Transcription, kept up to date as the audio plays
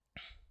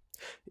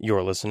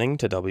You're listening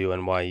to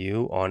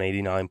WNYU on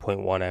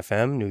 89.1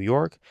 FM, New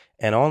York,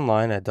 and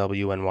online at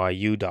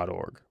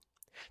WNYU.org.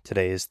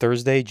 Today is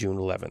Thursday, June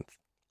 11th.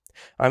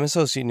 I'm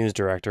Associate News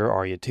Director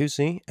Arya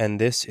Tusi, and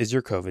this is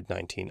your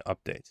COVID-19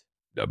 update.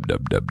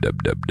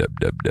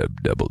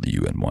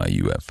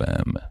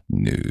 WNYU-FM,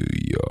 New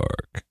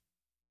York.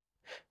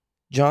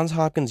 Johns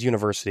Hopkins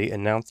University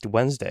announced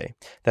Wednesday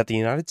that the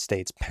United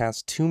States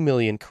passed 2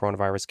 million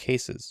coronavirus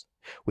cases,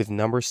 with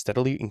numbers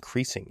steadily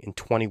increasing in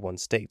 21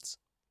 states.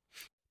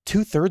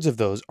 Two-thirds of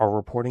those are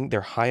reporting their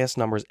highest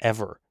numbers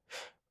ever.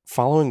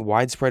 Following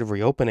widespread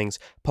reopenings,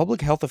 public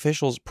health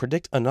officials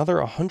predict another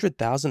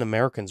 100,000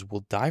 Americans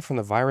will die from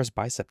the virus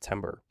by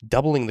September,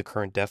 doubling the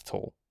current death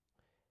toll.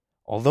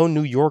 Although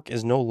New York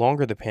is no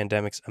longer the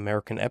pandemic's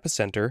American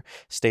epicenter,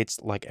 states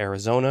like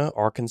Arizona,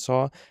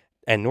 Arkansas,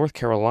 and North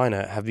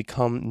Carolina have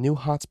become new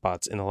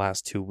hotspots in the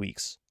last 2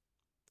 weeks.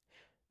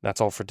 That's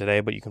all for today,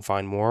 but you can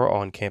find more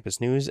on campus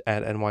news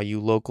at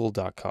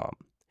nyulocal.com.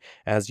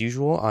 As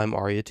usual, I'm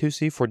Arya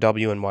Tusi for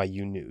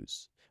WNYU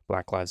News.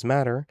 Black Lives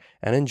Matter,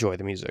 and enjoy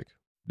the music.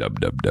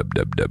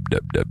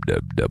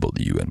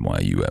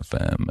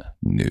 WNYU-FM,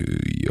 New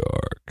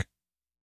York.